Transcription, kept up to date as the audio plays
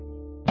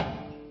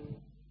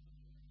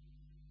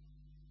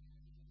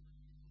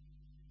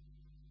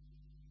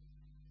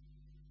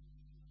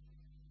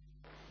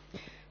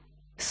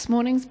This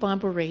morning's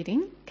Bible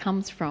reading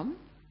comes from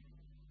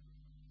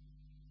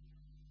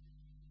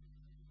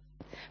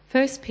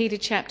 1 Peter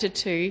chapter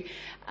 2,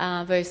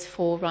 verse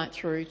 4 right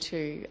through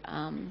to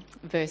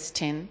verse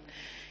 10.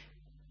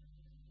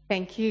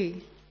 Thank you.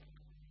 It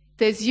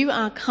says, "You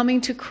are coming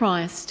to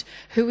Christ,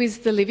 who is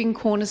the living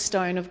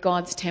cornerstone of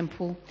God's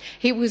temple.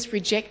 He was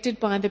rejected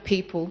by the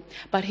people,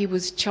 but he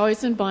was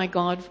chosen by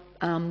God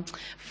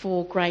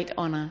for great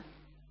honour.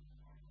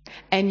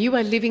 And you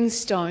are living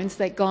stones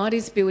that God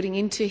is building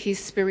into his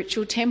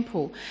spiritual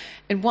temple.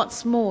 And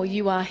what's more,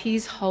 you are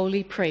his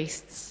holy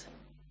priests.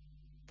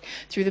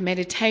 Through the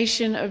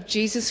meditation of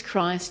Jesus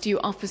Christ, you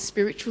offer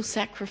spiritual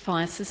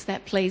sacrifices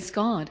that please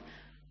God.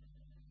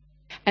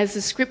 As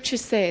the scripture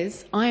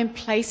says, I am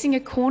placing a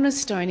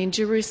cornerstone in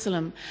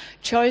Jerusalem,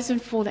 chosen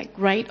for that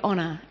great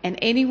honour, and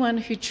anyone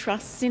who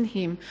trusts in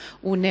him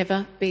will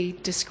never be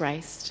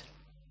disgraced.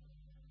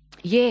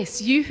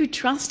 Yes, you who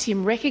trust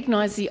him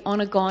recognise the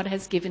honour God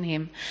has given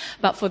him.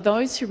 But for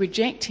those who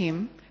reject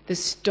him, the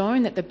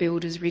stone that the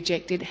builders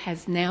rejected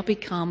has now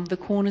become the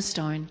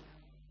cornerstone.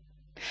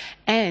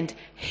 And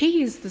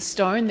he is the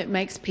stone that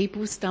makes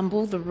people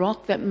stumble, the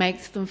rock that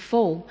makes them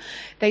fall.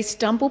 They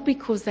stumble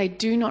because they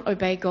do not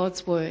obey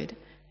God's word,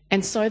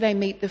 and so they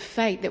meet the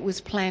fate that was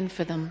planned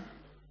for them.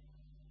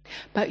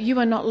 But you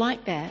are not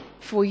like that,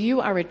 for you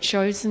are a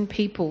chosen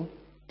people.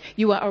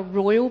 You are a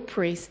royal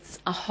priests,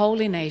 a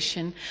holy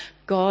nation,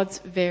 God's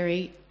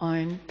very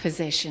own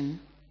possession.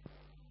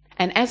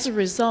 And as a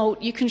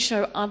result, you can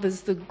show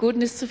others the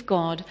goodness of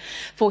God,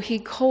 for he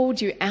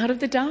called you out of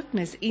the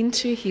darkness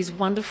into his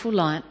wonderful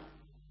light.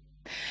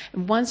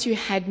 And once you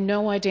had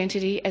no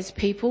identity as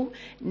people,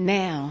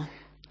 now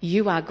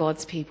you are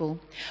God's people.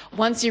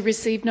 Once you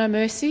received no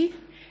mercy,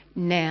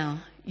 now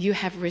you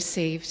have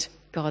received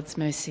God's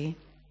mercy."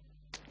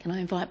 Can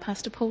I invite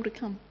Pastor Paul to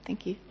come?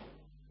 Thank you.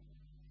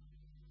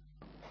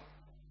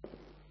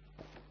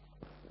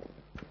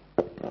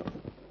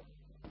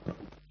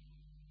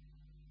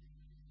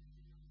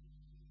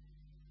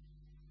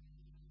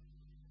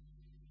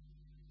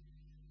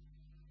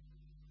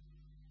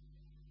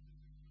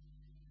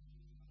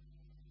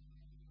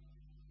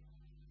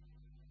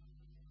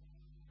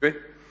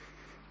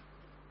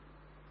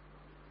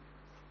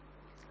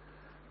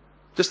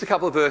 Just a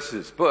couple of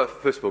verses.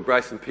 First of all,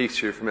 grace and peace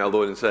to you from our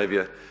Lord and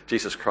Saviour,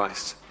 Jesus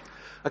Christ.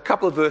 A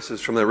couple of verses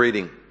from the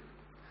reading.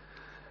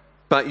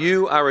 "But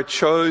you are a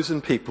chosen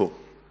people,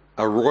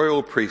 a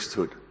royal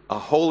priesthood, a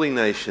holy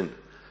nation,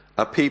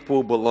 a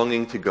people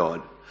belonging to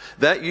God,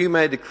 that you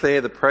may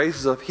declare the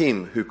praises of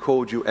him who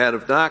called you out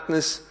of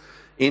darkness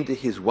into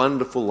his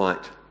wonderful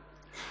light.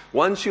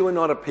 Once you were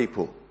not a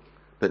people,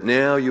 but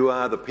now you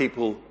are the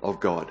people of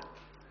God.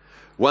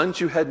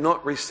 Once you had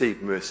not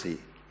received mercy,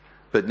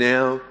 but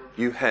now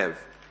you have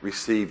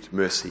received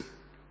mercy."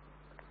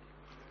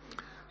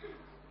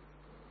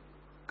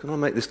 Can I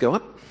make this go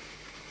up?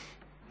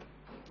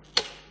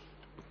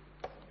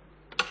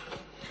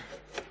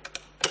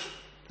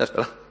 That's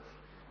better.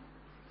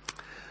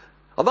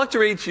 I'd like to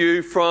read to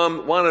you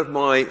from one of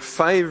my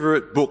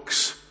favourite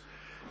books.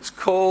 It's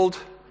called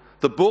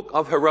The Book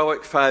of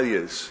Heroic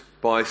Failures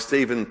by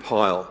Stephen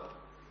Pyle.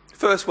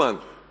 First one,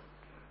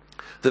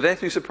 The Vet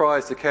Who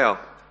Surprised the Cow.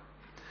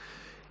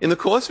 In the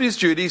course of his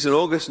duties in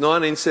August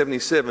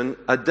 1977,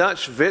 a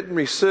Dutch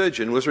veterinary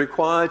surgeon was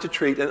required to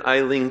treat an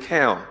ailing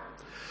cow.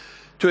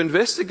 To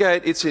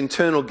investigate its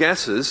internal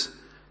gases,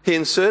 he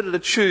inserted a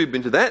tube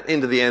into that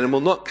end of the animal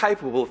not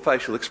capable of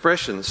facial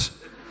expressions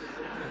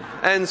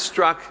and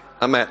struck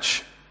a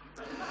match.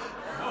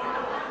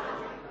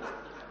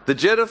 The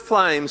jet of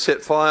flame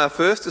set fire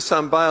first to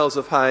some bales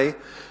of hay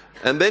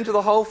and then to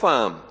the whole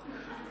farm,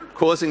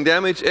 causing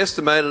damage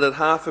estimated at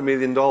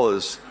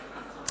 $500,000.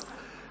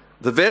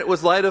 The vet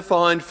was later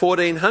fined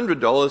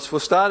 $1,400 for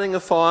starting a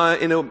fire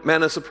in a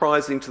manner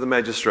surprising to the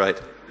magistrate.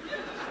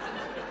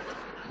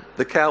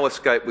 The cow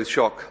escaped with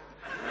shock.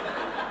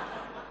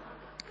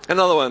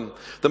 Another one,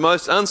 the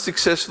most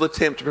unsuccessful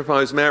attempt to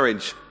propose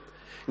marriage.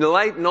 In the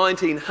late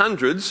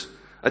 1900s,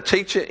 a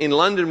teacher in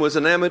London was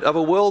enamoured of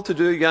a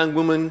well-to-do young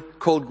woman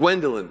called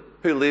Gwendolyn,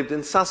 who lived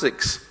in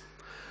Sussex.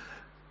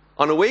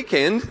 On a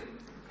weekend,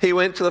 he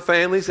went to the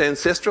family's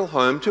ancestral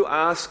home to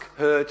ask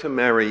her to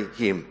marry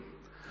him.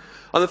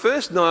 On the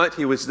first night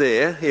he was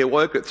there, he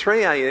awoke at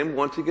 3 a.m.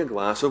 wanting a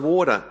glass of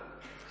water.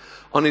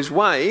 On his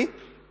way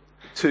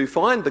to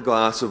find the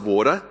glass of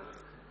water,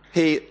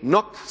 he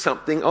knocked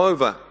something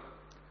over.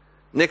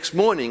 Next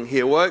morning, he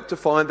awoke to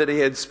find that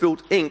he had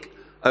spilt ink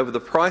over the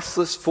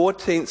priceless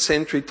 14th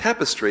century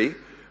tapestry,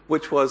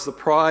 which was the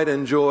pride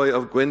and joy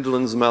of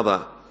Gwendolyn's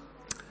mother.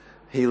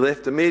 He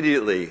left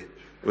immediately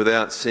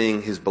without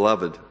seeing his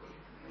beloved.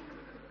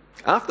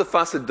 After the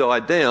fuss had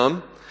died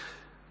down,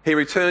 he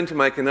returned to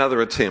make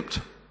another attempt.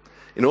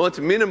 In order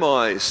to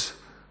minimise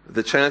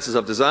the chances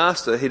of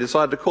disaster, he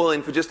decided to call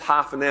in for just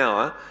half an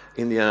hour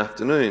in the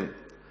afternoon.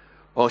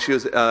 While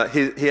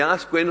he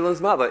asked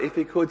Gwendolyn's mother if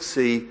he could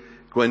see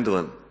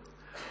Gwendolyn.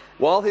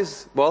 While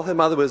her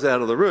mother was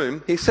out of the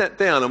room, he sat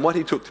down on what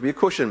he took to be a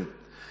cushion.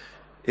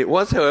 It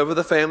was, however,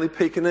 the family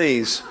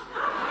Pekingese.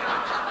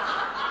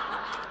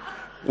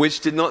 which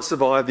did not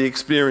survive the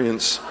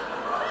experience.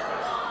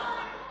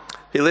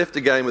 He left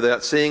again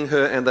without seeing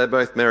her, and they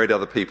both married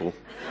other people.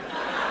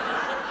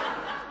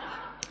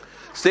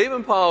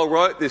 Stephen Pyle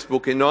wrote this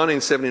book in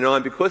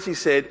 1979 because he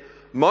said,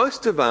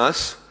 most of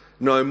us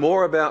know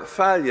more about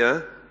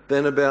failure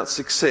than about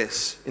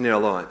success in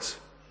our lives.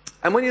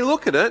 And when you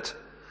look at it,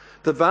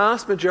 the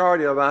vast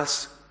majority of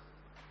us,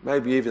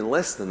 maybe even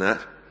less than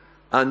that,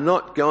 are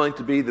not going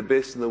to be the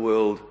best in the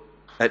world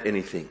at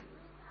anything.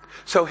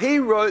 So he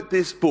wrote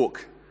this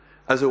book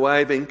as a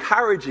way of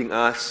encouraging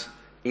us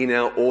in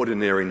our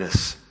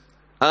ordinariness.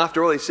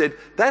 After all, he said,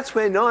 that's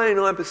where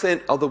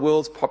 99% of the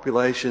world's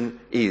population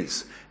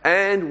is,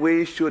 and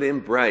we should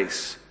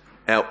embrace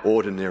our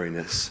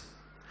ordinariness.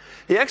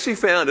 He actually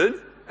founded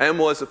and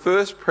was the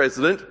first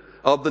president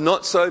of the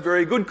Not So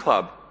Very Good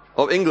Club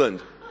of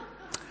England.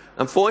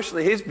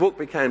 Unfortunately, his book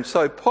became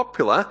so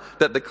popular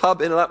that the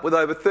club ended up with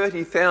over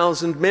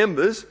 30,000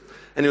 members,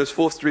 and he was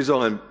forced to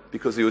resign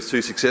because he was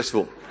too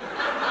successful.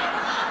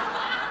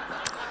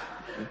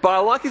 But I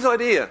like his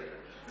idea.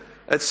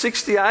 At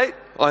 68,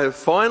 I have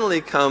finally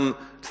come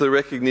to the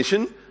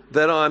recognition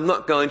that I'm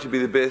not going to be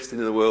the best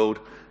in the world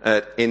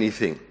at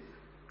anything.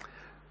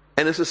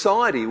 And a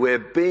society where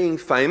being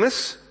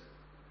famous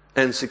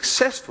and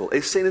successful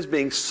is seen as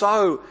being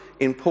so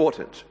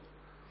important.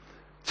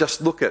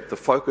 Just look at the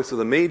focus of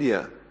the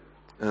media.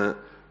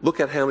 Look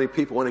at how many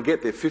people want to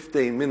get their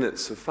 15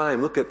 minutes of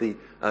fame. Look at the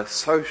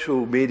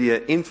social media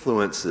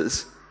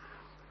influencers.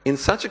 In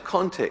such a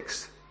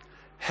context,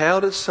 how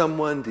does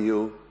someone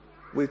deal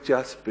with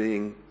just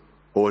being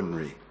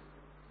ordinary?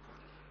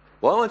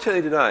 Well, I want to tell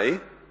you today,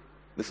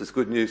 this is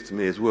good news to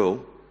me as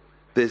well,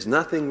 there's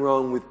nothing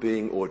wrong with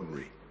being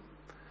ordinary.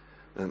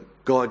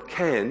 God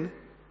can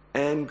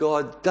and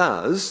God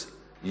does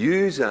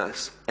use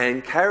us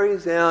and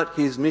carries out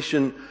his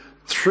mission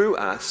through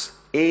us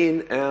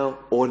in our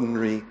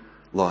ordinary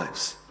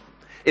lives.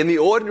 In the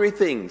ordinary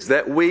things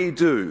that we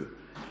do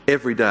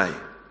every day.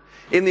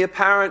 In the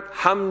apparent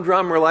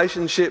humdrum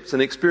relationships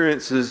and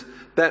experiences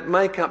that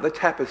make up the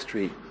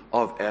tapestry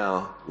of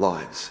our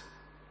lives.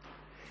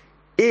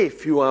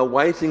 If you are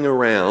waiting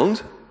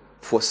around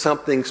for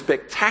something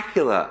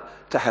spectacular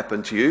to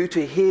happen to you,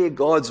 to hear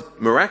God's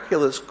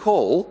miraculous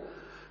call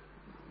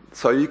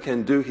so you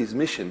can do his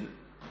mission,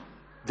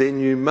 then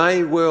you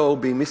may well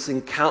be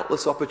missing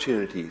countless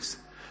opportunities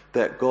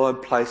that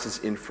God places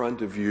in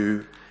front of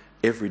you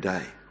every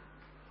day.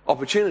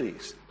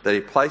 Opportunities that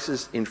he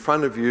places in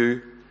front of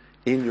you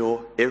in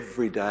your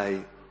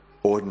everyday,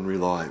 ordinary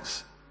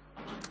lives.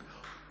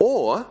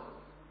 Or,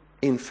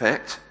 in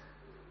fact,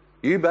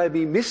 you may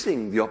be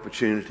missing the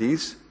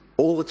opportunities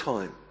all the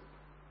time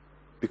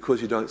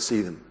because you don't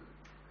see them.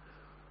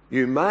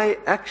 You may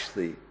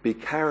actually be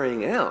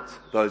carrying out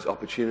those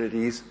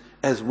opportunities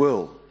as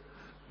well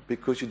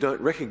because you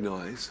don't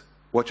recognise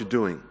what you're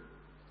doing.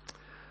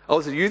 I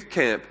was at youth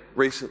camp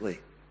recently,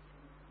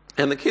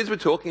 and the kids were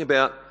talking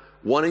about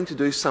wanting to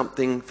do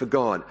something for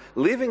God,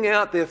 living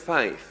out their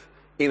faith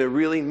in a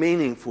really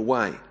meaningful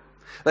way.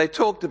 They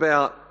talked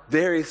about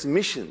various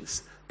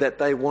missions that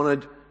they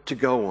wanted to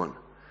go on,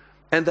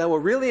 and they were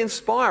really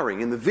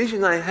inspiring in the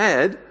vision they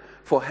had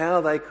for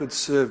how they could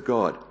serve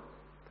God.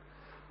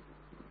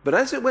 But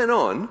as it went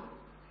on,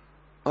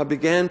 I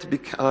began to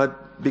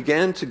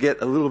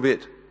get a little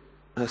bit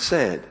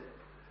sad,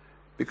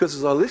 because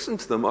as I listened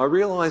to them, I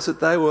realised that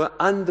they were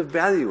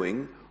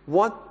undervaluing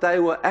what they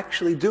were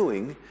actually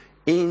doing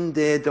in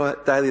their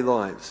daily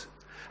lives.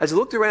 As I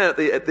looked around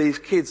at these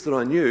kids that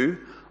I knew,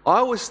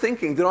 I was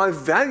thinking that I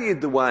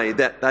valued the way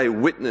that they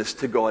witnessed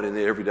to God in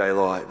their everyday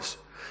lives,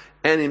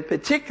 and in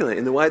particular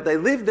in the way they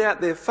lived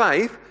out their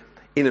faith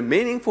in a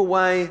meaningful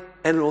way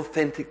and an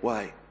authentic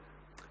way.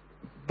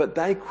 But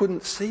they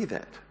couldn't see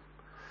that.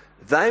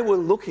 They were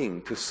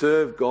looking to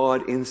serve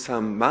God in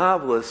some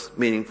marvellous,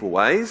 meaningful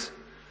ways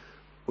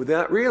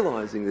without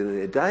realising that in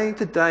their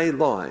day-to-day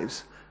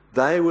lives,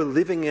 they were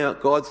living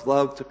out God's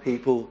love to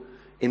people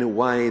in a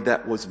way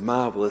that was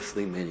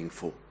marvellously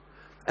meaningful.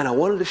 And I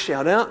wanted to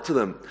shout out to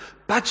them,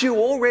 but you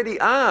already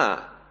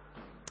are.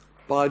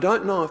 But I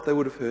don't know if they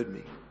would have heard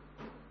me.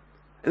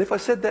 And if I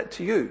said that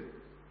to you,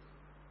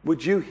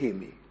 would you hear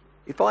me?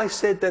 If I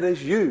said that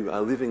as you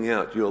are living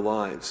out your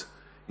lives,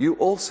 you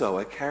also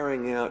are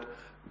carrying out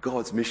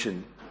God's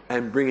mission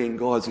and bringing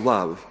God's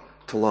love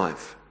to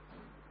life.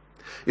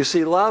 You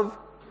see, love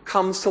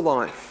comes to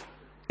life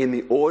in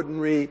the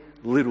ordinary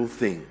little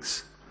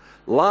things.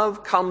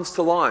 Love comes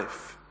to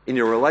life in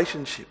your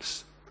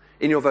relationships,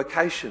 in your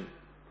vocation,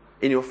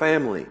 in your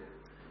family,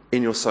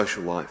 in your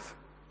social life.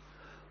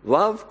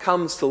 Love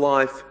comes to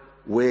life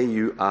where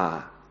you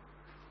are.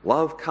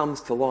 Love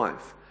comes to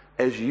life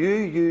as you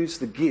use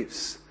the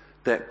gifts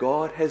that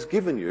God has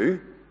given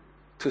you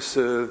to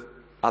serve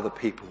other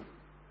people.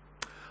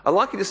 I'd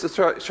like you just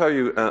to show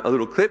you a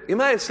little clip. You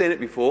may have seen it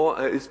before.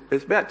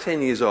 It's about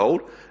 10 years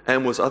old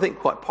and was, I think,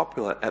 quite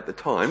popular at the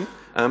time.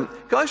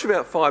 It goes for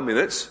about 5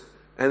 minutes,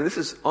 and this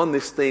is on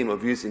this theme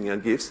of using our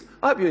gifts.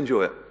 I hope you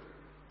enjoy it.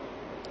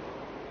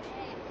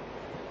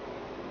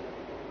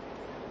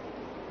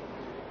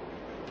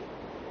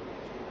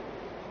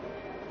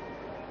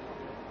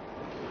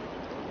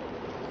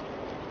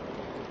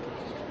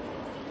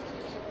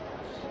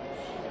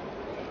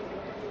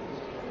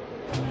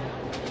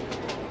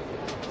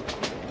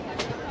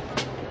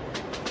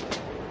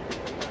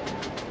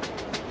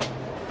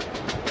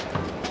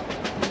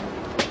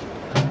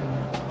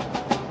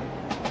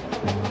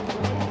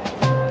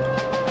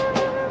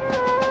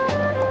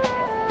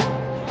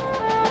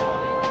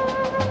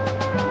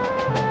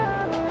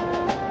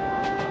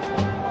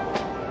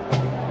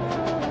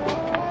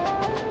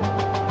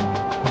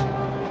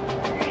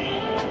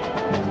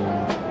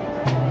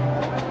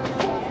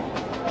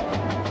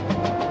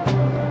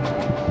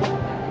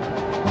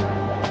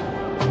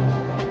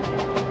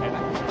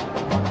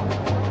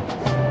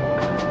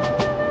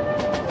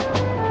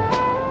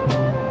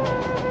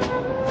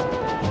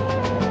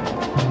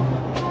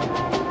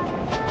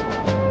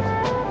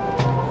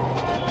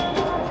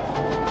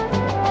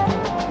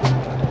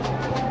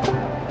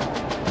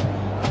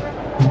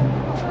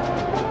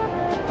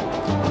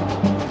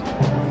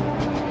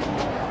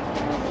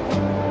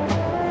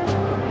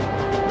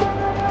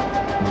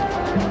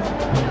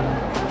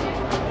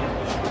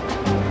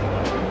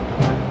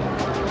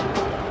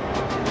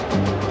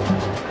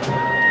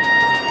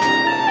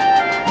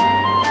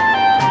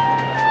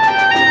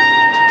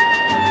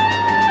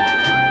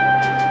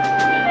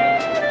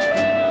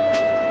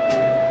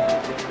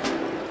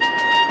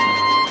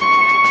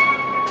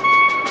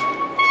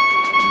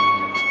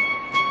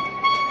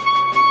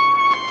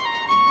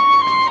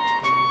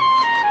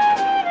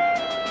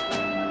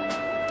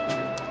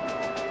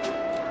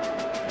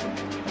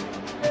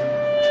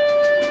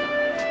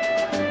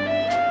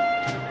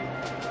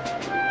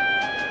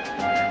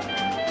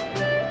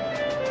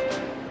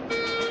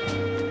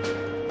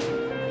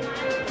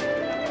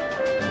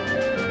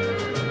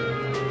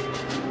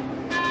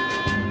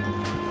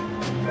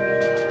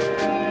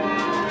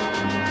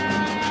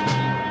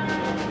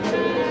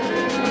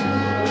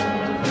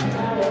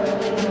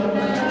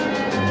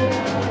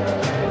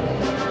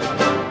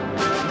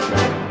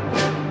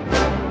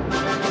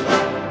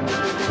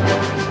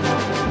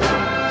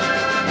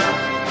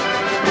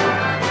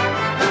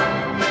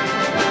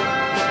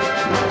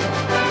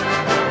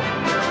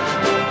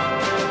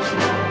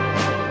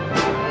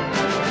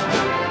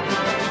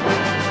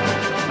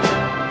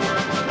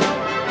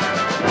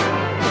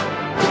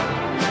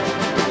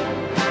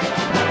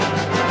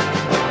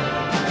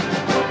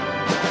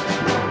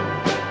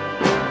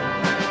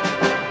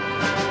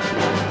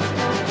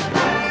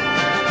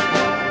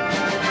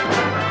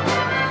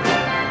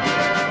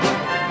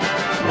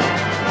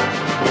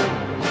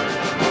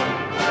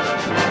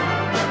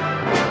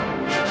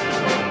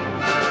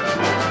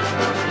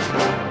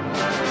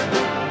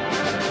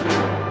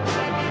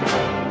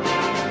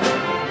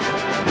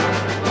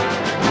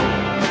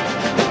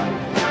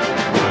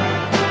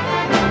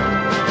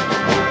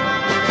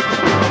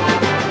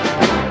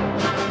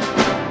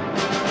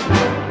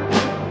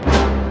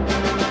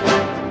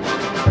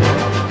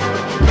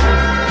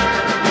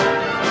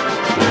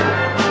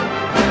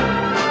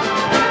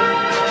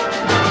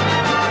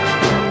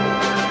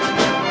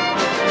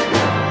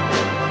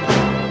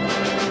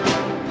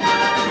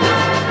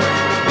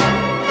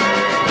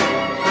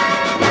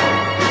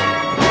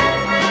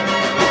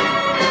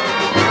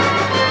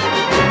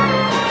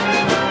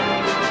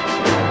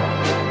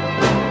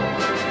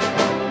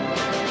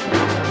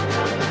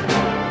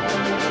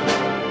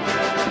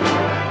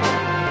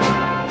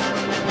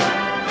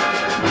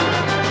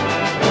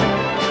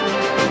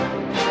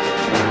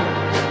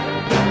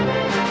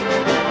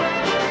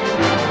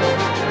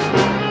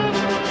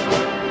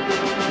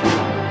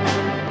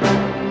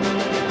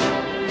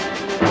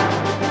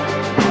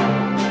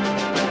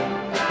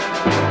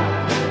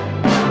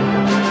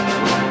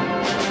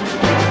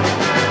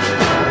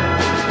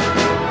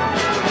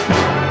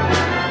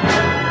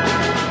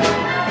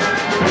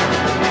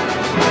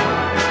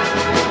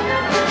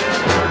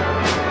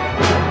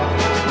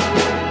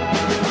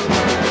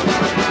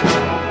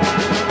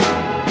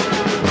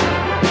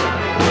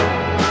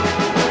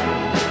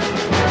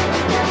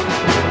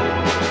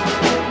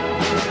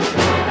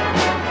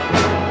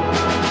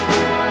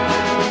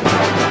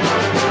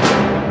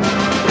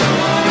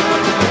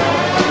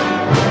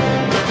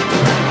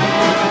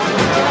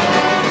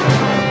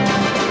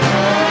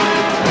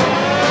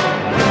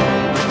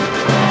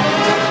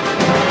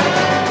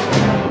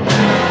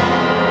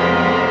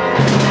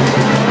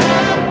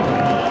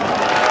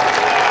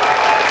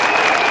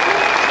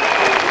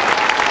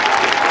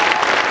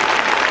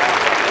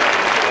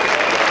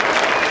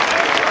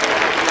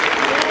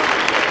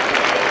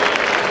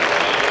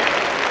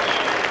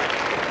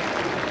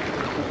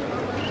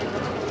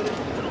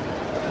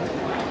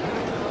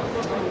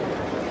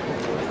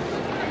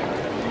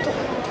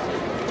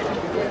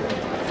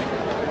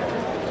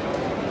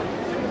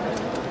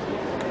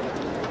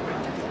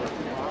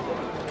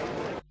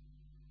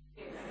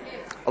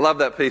 I love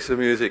that piece of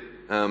music.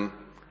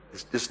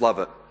 Just love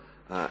it.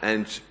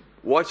 And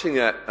watching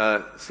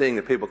that, seeing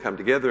the people come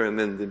together and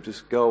then them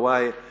just go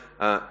away,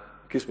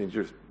 gives me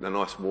just a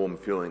nice warm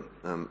feeling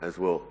as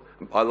well.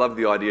 I love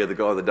the idea of the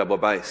guy with the double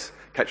bass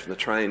catching the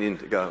train in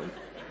to go and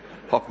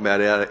pop him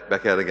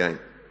back out again.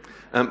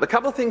 A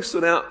couple of things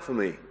stood out for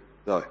me,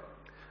 though.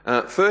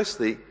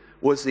 Firstly,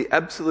 was the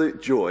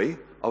absolute joy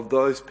of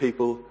those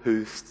people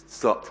who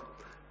stopped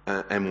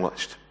and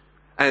watched.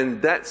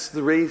 And that's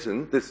the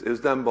reason, it was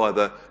done by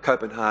the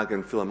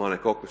Copenhagen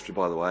Philharmonic Orchestra,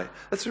 by the way,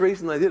 that's the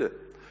reason they did it,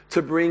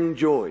 to bring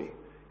joy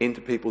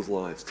into people's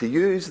lives, to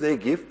use their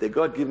gift, their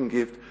God-given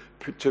gift,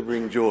 to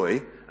bring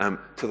joy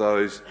to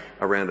those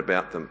around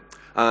about them.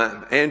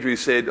 Andrew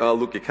said, "Oh,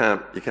 look, you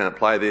can't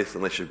play this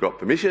unless you've got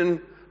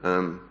permission,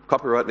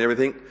 copyright and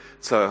everything."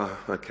 So,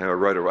 okay, I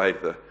wrote away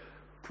to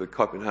the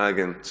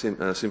Copenhagen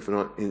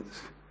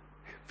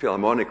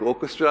Philharmonic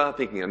Orchestra,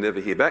 thinking I'd never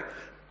hear back.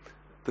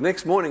 The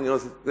next morning,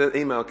 the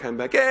email came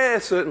back, "Yeah,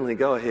 certainly,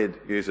 go ahead,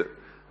 use it."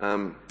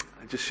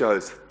 It just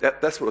shows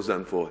that's what it was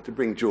done for, to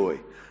bring joy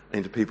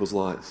into people's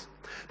lives.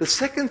 The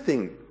second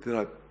thing that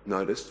I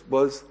noticed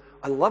was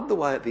I loved the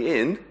way at the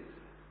end,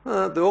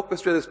 the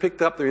orchestra just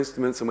picked up their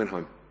instruments and went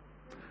home.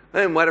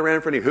 They didn't wait around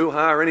for any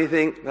hoo-ha or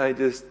anything.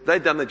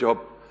 They'd done their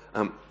job.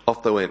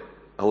 Off they went.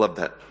 I love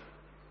that.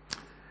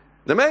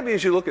 Now maybe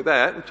as you look at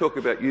that and talk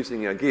about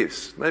using our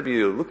gifts, maybe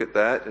you look at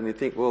that and you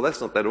think, well,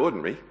 that's not that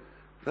ordinary.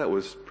 That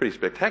was pretty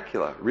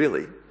spectacular,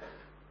 really.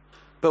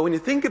 But when you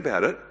think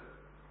about it,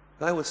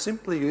 they were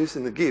simply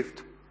using the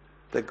gift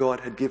that God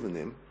had given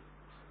them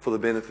for the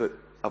benefit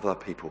of other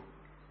people.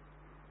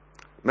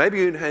 Maybe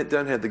you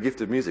don't have the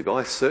gift of music.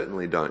 I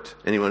certainly don't.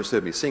 Anyone who's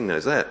heard me sing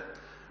knows that.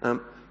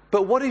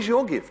 But what is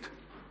your gift?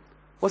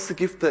 What's the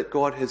gift that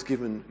God has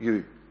given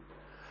you?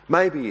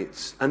 Maybe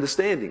it's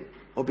understanding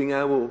or being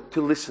able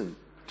to listen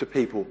to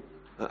people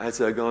as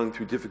they're going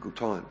through difficult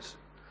times.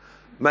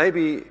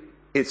 Maybe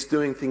it's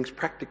doing things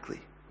practically.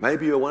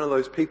 Maybe you're one of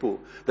those people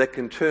that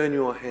can turn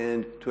your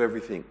hand to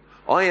everything.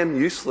 I am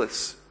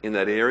useless in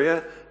that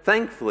area.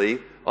 Thankfully,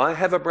 I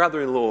have a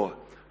brother-in-law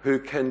who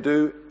can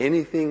do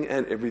anything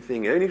and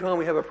everything. Anytime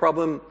we have a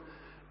problem,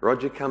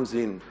 Roger comes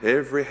in.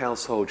 Every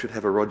household should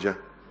have a Roger.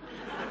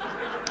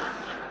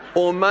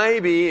 Or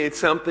maybe it's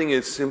something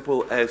as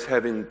simple as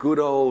having good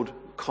old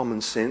common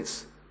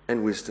sense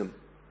and wisdom.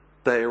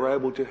 They are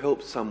able to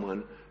help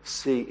someone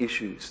see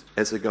issues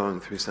as they're going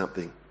through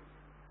something.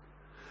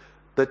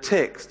 The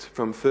text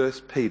from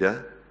 1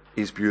 Peter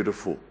is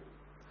beautiful.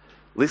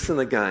 Listen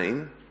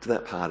again to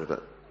that part of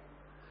it.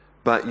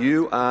 But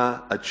you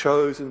are a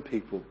chosen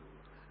people,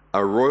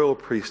 a royal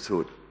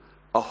priesthood,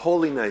 a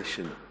holy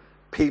nation,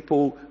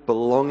 people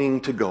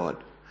belonging to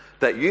God,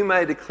 that you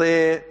may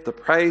declare the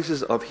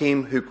praises of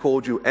him who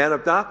called you out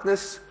of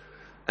darkness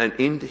and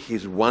into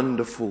his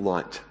wonderful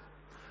light.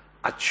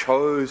 A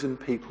chosen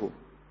people,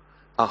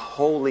 a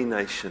holy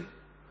nation,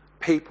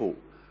 people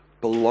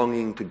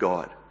belonging to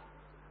God.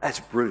 That's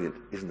brilliant,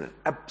 isn't it?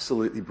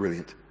 Absolutely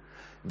brilliant.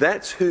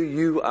 That's who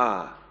you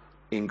are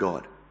in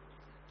God.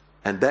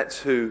 And that's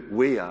who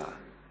we are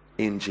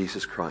in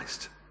Jesus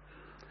Christ.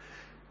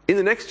 In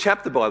the next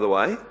chapter, by the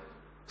way,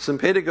 St.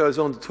 Peter goes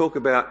on to talk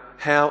about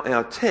how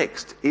our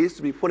text is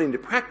to be put into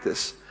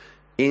practice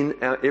in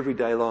our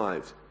everyday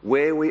lives,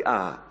 where we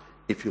are,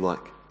 if you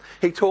like.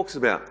 He talks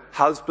about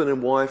husband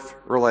and wife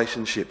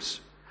relationships.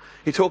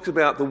 He talks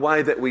about the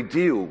way that we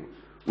deal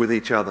with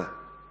each other.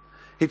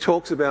 He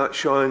talks about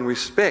showing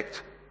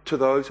respect to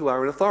those who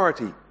are in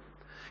authority.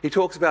 He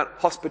talks about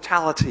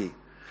hospitality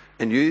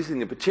and using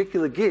the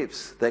particular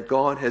gifts that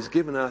God has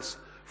given us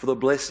for the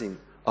blessing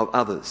of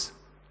others.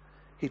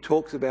 He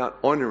talks about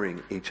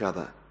honouring each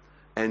other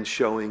and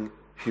showing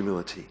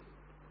humility.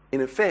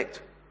 In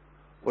effect,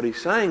 what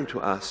he's saying to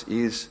us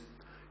is,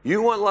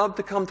 you want love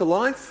to come to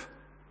life?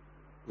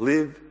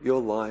 Live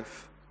your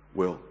life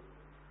well.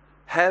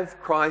 Have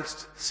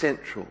Christ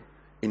central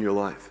in your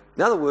life.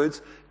 In other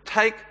words,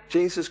 take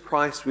Jesus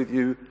Christ with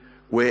you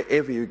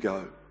wherever you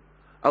go.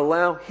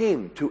 Allow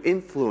him to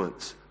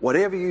influence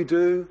whatever you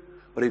do,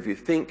 whatever you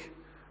think,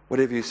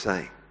 whatever you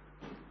say.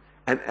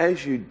 And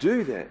as you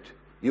do that,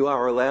 you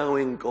are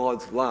allowing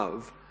God's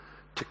love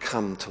to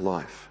come to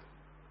life.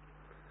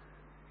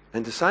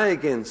 And to say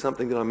again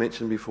something that I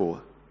mentioned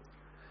before,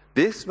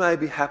 this may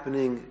be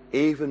happening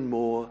even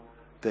more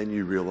than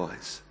you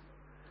realise.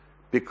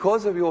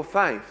 Because of your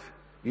faith,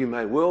 you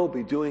may well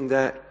be doing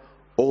that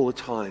all the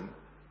time,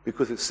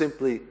 because it's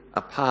simply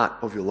a part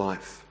of your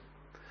life.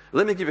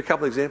 Let me give you a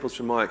couple of examples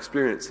from my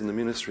experience in the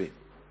ministry.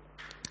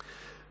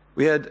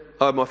 We had,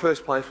 my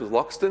first place was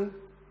Loxton,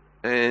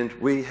 and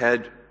we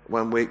had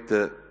one week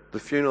the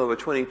funeral of a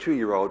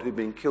 22-year-old who'd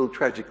been killed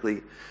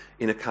tragically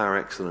in a car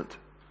accident.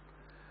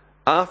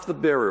 After the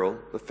burial,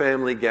 the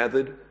family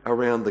gathered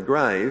around the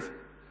grave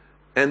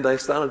and they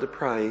started to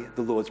pray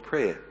the Lord's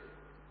Prayer.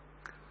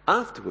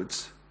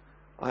 Afterwards,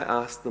 I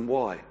asked them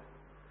why.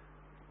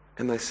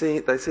 And they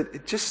said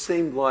it just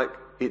seemed like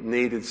it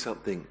needed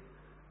something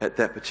at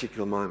that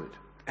particular moment.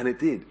 And it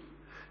did.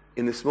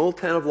 In the small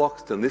town of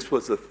Loxton, this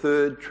was the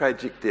third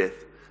tragic death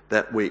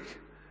that week.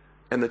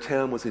 and the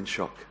town was in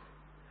shock.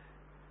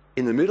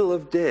 In the middle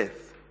of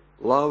death,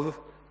 love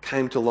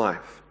came to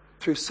life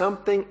through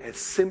something as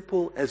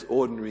simple as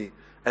ordinary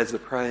as the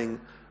praying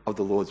of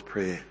the Lord's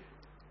Prayer.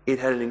 It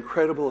had an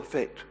incredible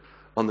effect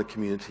on the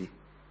community.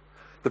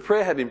 The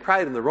prayer had been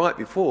prayed in the rite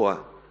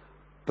before,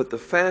 but the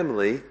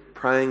family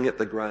praying at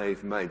the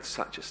grave made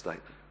such a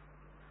statement.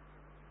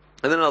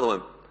 And then another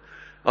one.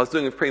 I was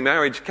doing a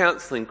pre-marriage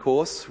counselling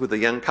course with a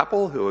young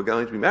couple who were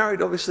going to be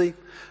married, obviously,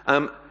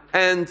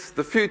 and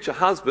the future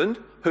husband,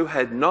 who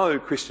had no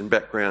Christian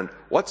background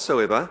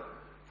whatsoever,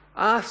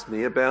 asked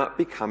me about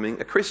becoming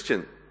a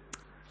Christian.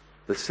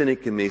 The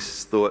cynic in me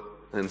thought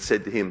and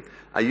said to him,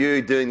 "Are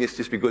you doing this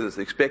just because it's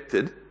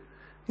expected?"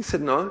 He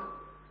said, "No."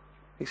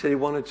 He said he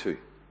wanted to.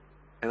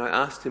 And I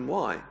asked him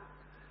why.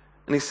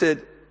 And he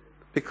said,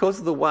 "Because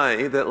of the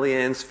way that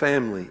Leanne's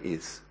family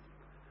is.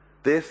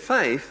 Their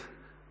faith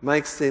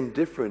makes them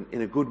different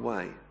in a good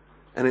way.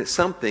 And it's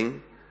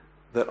something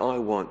that I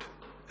want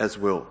as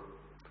well."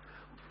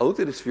 I looked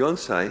at his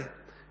fiancée,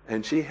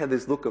 and she had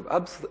this look of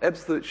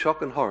absolute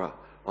shock and horror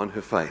on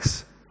her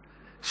face.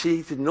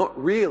 She did not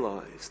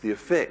realise the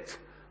effect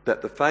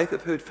that the faith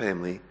of her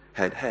family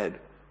had had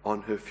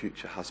on her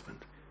future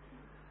husband.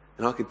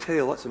 And I could tell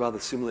you lots of other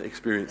similar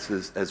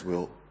experiences as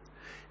well.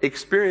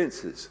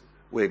 Experiences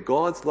where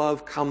God's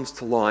love comes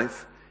to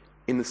life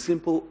in the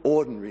simple,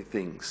 ordinary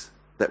things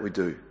that we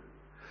do,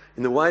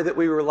 in the way that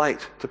we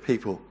relate to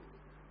people,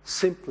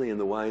 simply in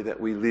the way that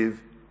we live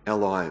our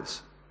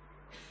lives.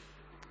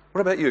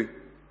 What about you?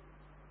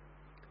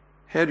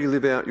 How do you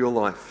live out your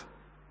life?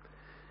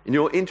 In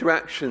your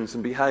interactions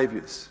and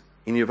behaviours,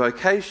 in your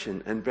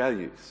vocation and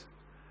values,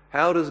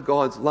 how does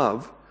God's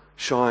love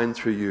shine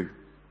through you?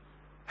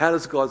 How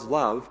does God's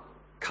love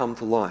come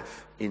to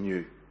life in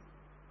you?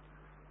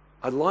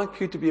 I'd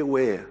like you to be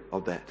aware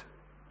of that,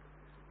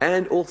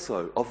 and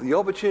also of the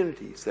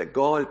opportunities that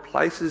God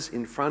places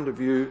in front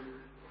of you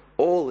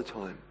all the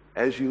time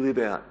as you live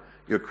out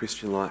your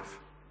Christian life.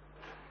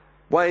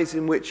 Ways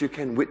in which you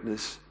can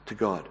witness to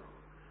God.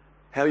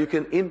 How you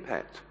can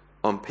impact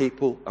on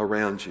people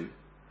around you.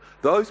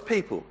 Those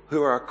people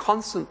who are a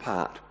constant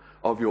part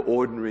of your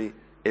ordinary,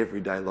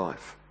 everyday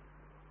life.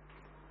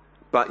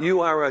 But you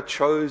are a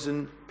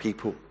chosen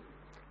people,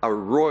 a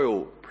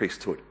royal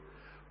priesthood.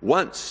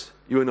 Once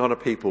you were not a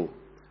people,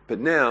 but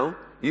now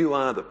you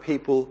are the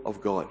people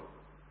of God.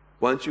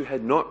 Once you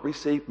had not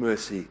received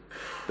mercy,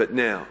 but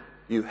now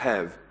you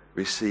have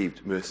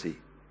received mercy.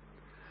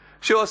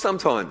 Sure,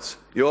 sometimes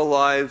your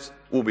lives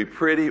will be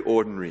pretty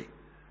ordinary,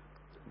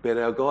 but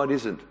our God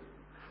isn't.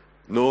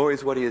 Nor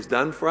is what he has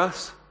done for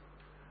us,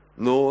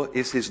 nor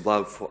is his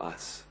love for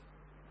us.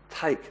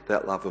 Take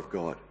that love of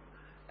God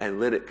and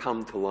let it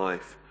come to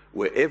life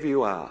wherever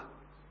you are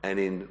and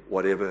in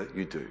whatever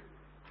you do.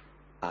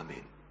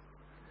 Amen.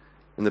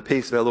 In the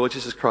peace of our Lord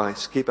Jesus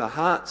Christ, keep our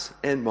hearts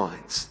and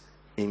minds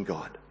in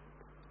God.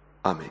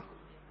 Amen.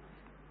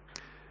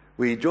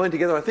 We join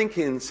together, I think,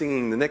 in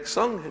singing the next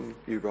song, and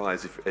you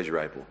rise as you're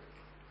able.